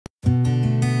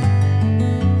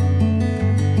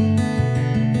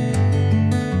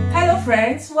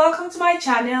friends, welcome to my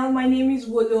channel. My name is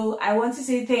Wolo. I want to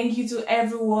say thank you to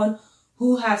everyone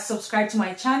who has subscribed to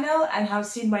my channel and have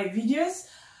seen my videos.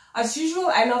 As usual,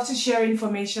 I love to share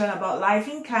information about life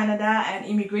in Canada and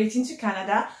immigrating to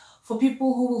Canada for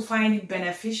people who will find it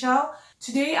beneficial.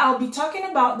 Today I'll be talking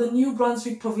about the New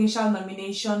Brunswick Provincial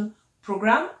Nomination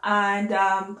Program,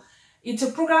 and it's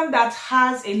a program that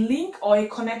has a link or a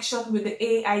connection with the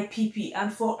AIPP.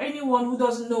 And for anyone who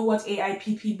doesn't know what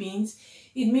AIPP means,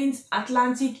 it means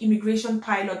Atlantic Immigration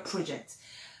Pilot Project.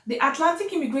 The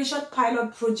Atlantic Immigration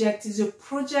Pilot Project is a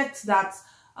project that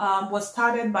was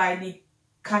started by the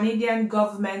Canadian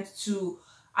government to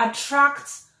attract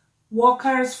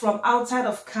workers from outside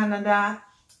of Canada,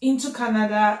 into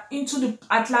the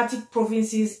Atlantic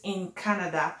provinces in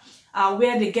Canada,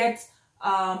 where they get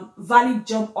valid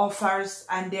job offers,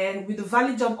 and then with the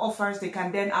valid job offers they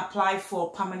can then apply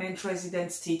for permanent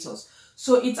resident status.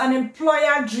 So it's an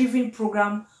employer-driven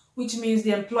program, which means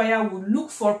the employer will look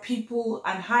for people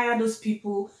and hire those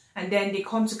people, and then they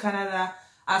come to Canada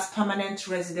as permanent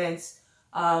residents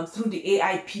through the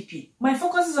AIPP. My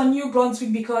focus is on New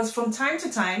Brunswick because from time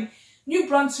to time, New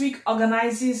Brunswick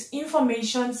organizes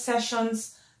information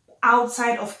sessions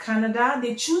outside of Canada.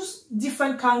 They choose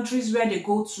different countries where they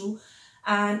go to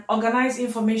and organize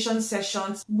information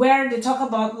sessions where they talk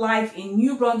about life in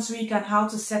New Brunswick and how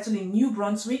to settle in New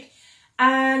Brunswick.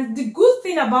 And the good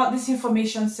thing about these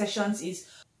information sessions is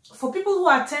for people who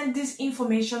attend these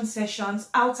information sessions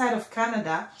outside of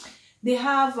Canada, they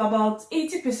have about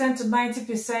 80% to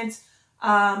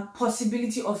 90%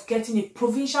 possibility of getting a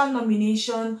provincial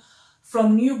nomination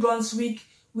from New Brunswick,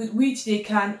 with which they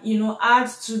can, add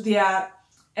to their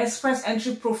express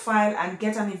entry profile and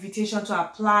get an invitation to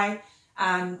apply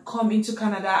and come into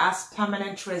Canada as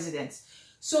permanent residents.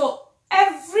 So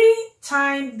every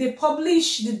time they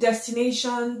publish the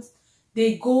destinations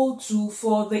they go to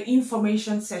for the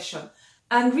information session,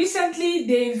 and recently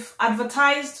they've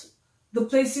advertised the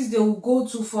places they will go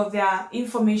to for their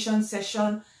information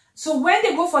session. So when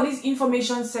they go for these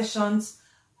information sessions,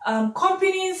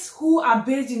 companies who are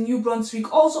based in New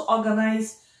Brunswick also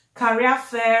organize career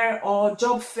fair or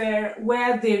job fair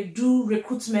where they do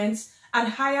recruitments and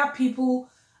hire people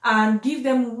and give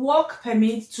them work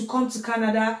permits to come to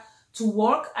Canada to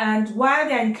work. And while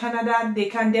they're in Canada, they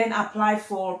can then apply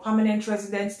for permanent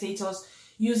resident status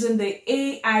using the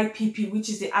AIPP, which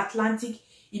is the Atlantic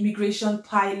Immigration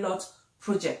Pilot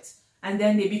Project. And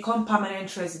then they become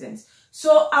permanent residents.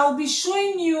 So I'll be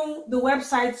showing you the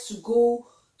websites to go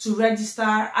to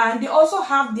register, and they also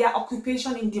have their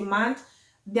occupation in demand.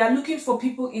 They are looking for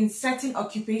people in certain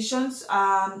occupations,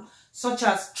 such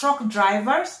as truck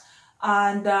drivers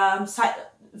and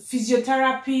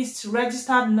physiotherapists,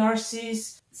 registered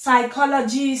nurses,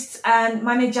 psychologists, and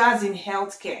managers in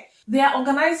healthcare. They are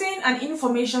organizing an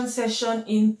information session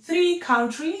in 3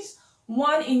 countries,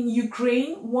 one in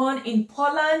Ukraine, one in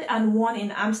Poland, and one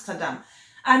in Amsterdam.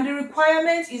 And the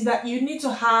requirement is that you need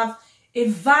to have a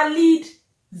valid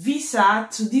visa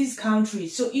to these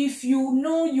countries. So if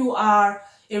you are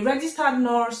a registered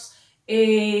nurse,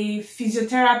 a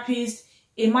physiotherapist,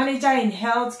 a manager in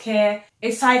healthcare,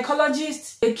 a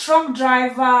psychologist, a truck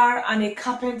driver, and a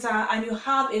carpenter, and you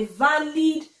have a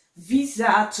valid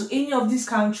visa to any of these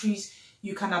countries,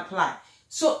 you can apply.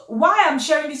 So why I'm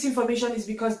sharing this information is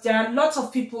because there are lots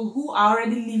of people who are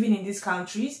already living in these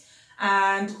countries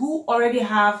and who already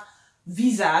have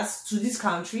visas to these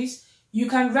countries. You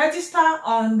can register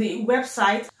on the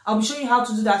website. I'll be showing you how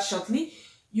to do that shortly.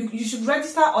 You should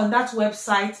register on that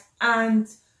website, and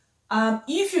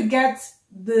if you get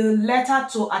the letter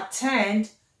to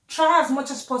attend, try as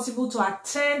much as possible to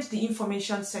attend the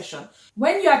information session.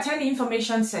 When you attend the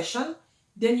information session,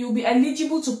 then you'll be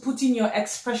eligible to put in your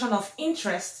expression of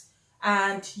interest,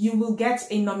 and you will get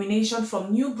a nomination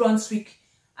from New Brunswick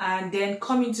and then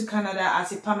come into Canada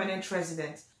as a permanent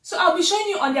resident. So I'll be showing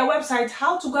you on their website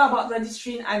how to go about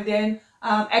registering, and then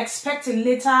expect a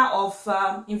letter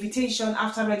of invitation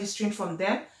after registering from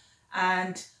them,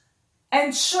 and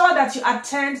ensure that you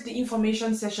attend the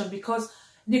information session, because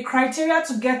the criteria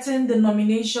to getting the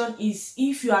nomination is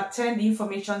if you attend the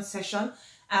information session,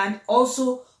 and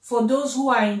also for those who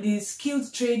are in the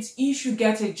skilled trades, if you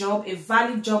get a job, a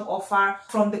valid job offer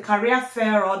from the career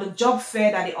fair or the job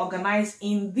fair that they organize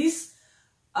in these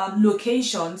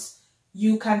locations,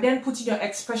 you can then put in your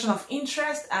expression of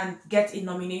interest and get a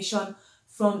nomination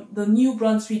from the New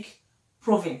Brunswick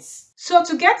province. So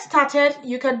to get started,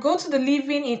 you can go to the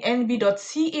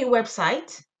livinginnb.ca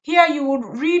website. Here you would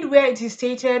read where it is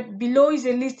stated. Below is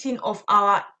a listing of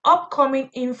our upcoming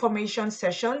information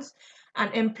sessions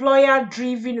and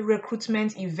employer-driven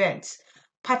recruitment events.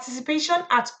 Participation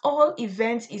at all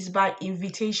events is by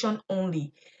invitation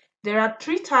only. There are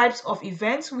 3 types of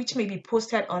events which may be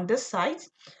posted on this site.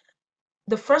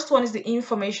 The first one is the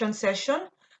information session,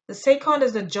 the second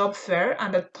is the job fair,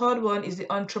 and the third one is the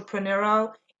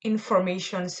entrepreneurial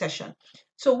information session.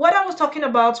 So what I was talking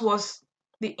about was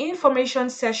the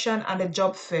information session and the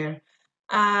job fair.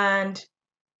 And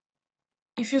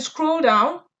if you scroll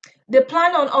down, they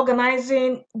plan on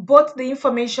organizing both the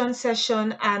information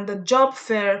session and the job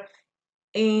fair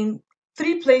in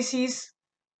 3 places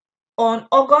on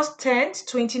August 10th,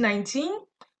 2019,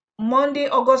 Monday,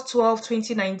 August 12th,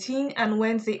 2019, and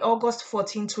Wednesday, August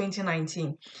 14th,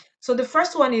 2019. So the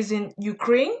first one is in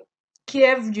Ukraine,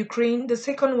 Kiev, Ukraine. The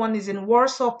second one is in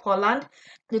Warsaw, Poland.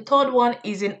 The third one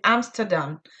is in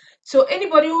Amsterdam. So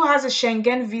anybody who has a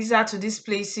Schengen visa to these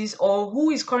places or who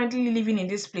is currently living in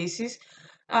these places,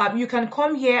 you can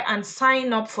come here and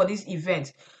sign up for this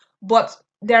event. But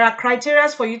there are criteria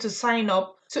for you to sign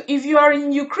up. So if you are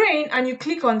in Ukraine and you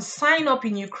click on sign up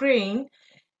in Ukraine,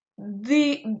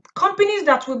 the companies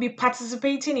that will be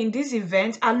participating in this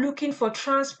event are looking for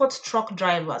transport truck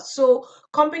drivers. So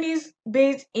companies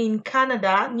based in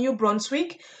Canada, New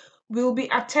Brunswick, will be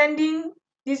attending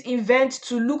this event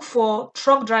to look for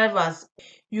truck drivers.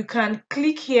 You can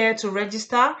click here to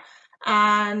register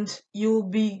and you'll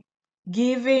be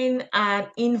given an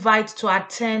invite to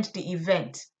attend the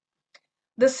event.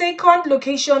 The second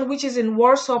location, which is in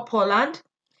Warsaw, Poland,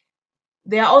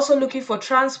 they are also looking for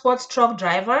transport truck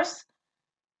drivers.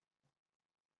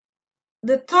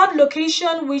 The third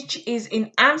location, which is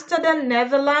in Amsterdam,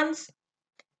 Netherlands,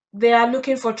 they are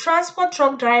looking for transport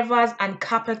truck drivers and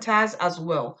carpenters as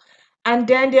well. And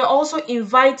then they're also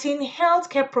inviting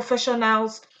healthcare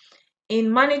professionals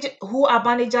who are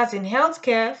managers in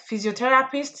healthcare,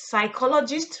 physiotherapists,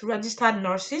 psychologists, registered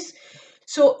nurses.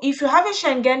 So if you have a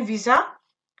Schengen visa,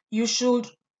 you should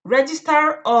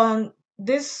register on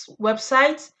this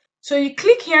website. So you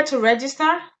click here to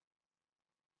register,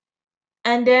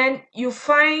 and then you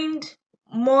find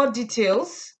more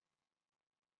details.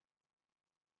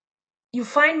 You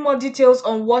find more details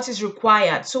on what is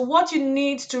required. So what you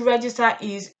need to register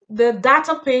is the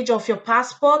data page of your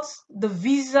passport, the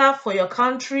visa for your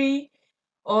country,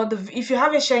 or if you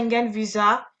have a Schengen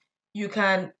visa, you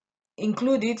can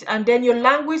include it, and then your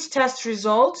language test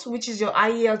results, which is your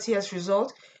IELTS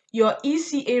result, your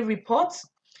ECA report,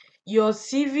 your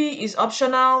CV is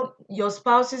optional, your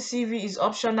spouse's CV is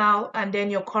optional, and then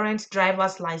your current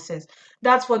driver's license.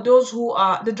 That's for those who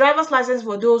are, the driver's license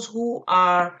for those who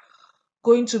are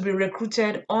going to be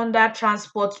recruited under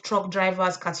transport truck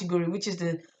drivers category, which is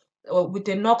the with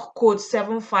the NOC code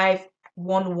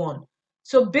 7511.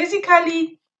 So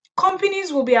basically,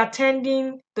 companies will be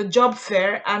attending the job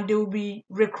fair and they will be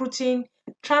recruiting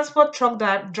transport truck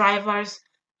drivers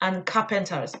and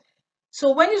carpenters.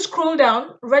 So when you scroll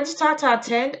down, register to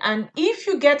attend, and if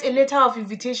you get a letter of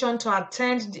invitation to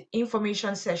attend the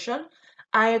information session,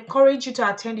 I encourage you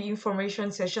to attend the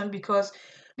information session because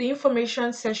the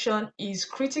information session is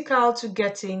critical to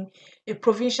getting a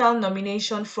provincial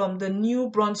nomination from the New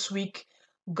Brunswick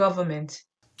government.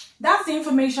 That's the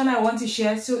information I want to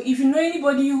share. So if you know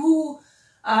anybody whose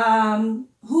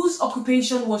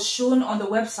occupation was shown on the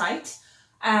website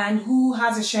and who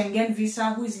has a Schengen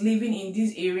visa, who is living in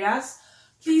these areas,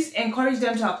 please encourage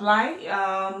them to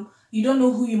apply. You don't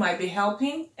know who you might be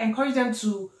helping. Encourage them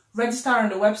to register on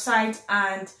the website,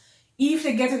 and if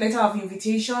they get a letter of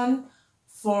invitation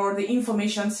for the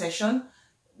information session,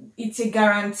 it's a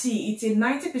guarantee. It's a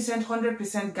 90%,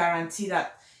 100% guarantee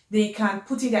that they can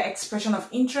put in their expression of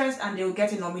interest and they will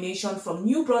get a nomination from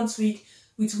New Brunswick,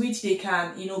 with which they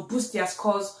can, boost their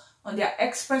scores on their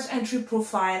express entry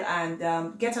profile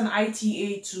and get an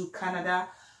ITA to Canada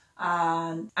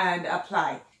and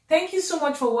apply. Thank you so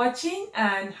much for watching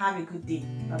and have a good day.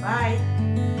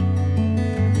 Bye-bye.